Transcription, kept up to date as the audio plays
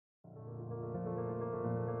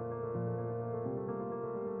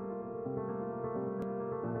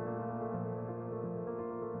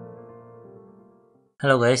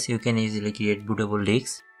Hello guys, you can easily create bootable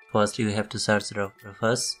disks. First you have to search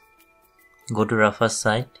Rufus. Go to Rufus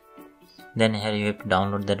site. Then here you have to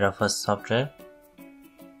download the Rufus software.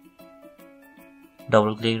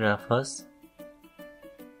 Double click Rufus.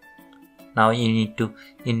 Now you need to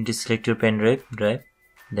select your pendrive drive.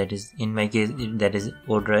 That is, in my case, that is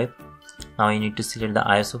O drive. Now you need to select the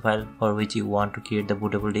ISO file for which you want to create the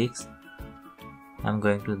bootable disks. I'm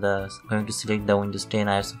going to select the Windows 10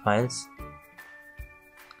 ISO files.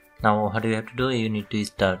 Now what do you have to do? You need to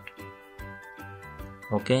start.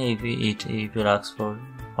 Okay, if it will ask for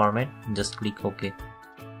format, just click OK.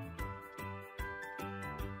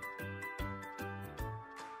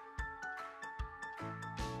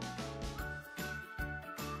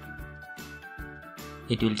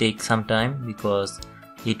 It will take some time because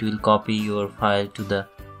it will copy your file to the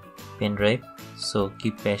pen drive, so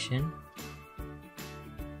keep patient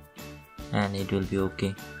and it will be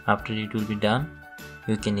okay. After it will be done,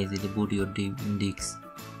 you can easily boot your disks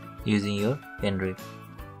using your pen drive.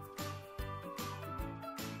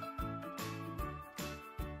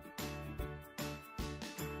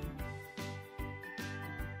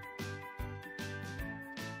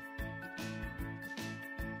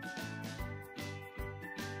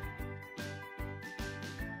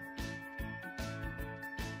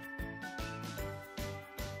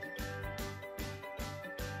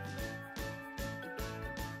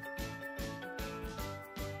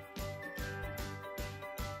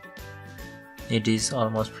 It is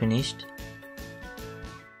almost finished.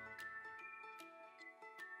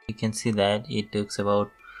 You can see that it takes about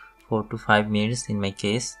 4 to 5 minutes in my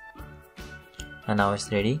case, and now it's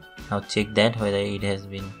ready. Now check that whether it has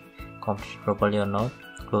been completed properly or not.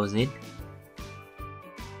 Close it.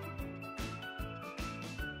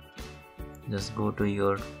 Just go to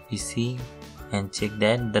your PC and check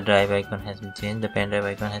that the drive icon has been changed. The pen drive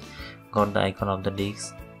icon has got the icon of the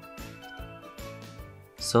disk.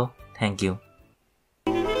 So thank you.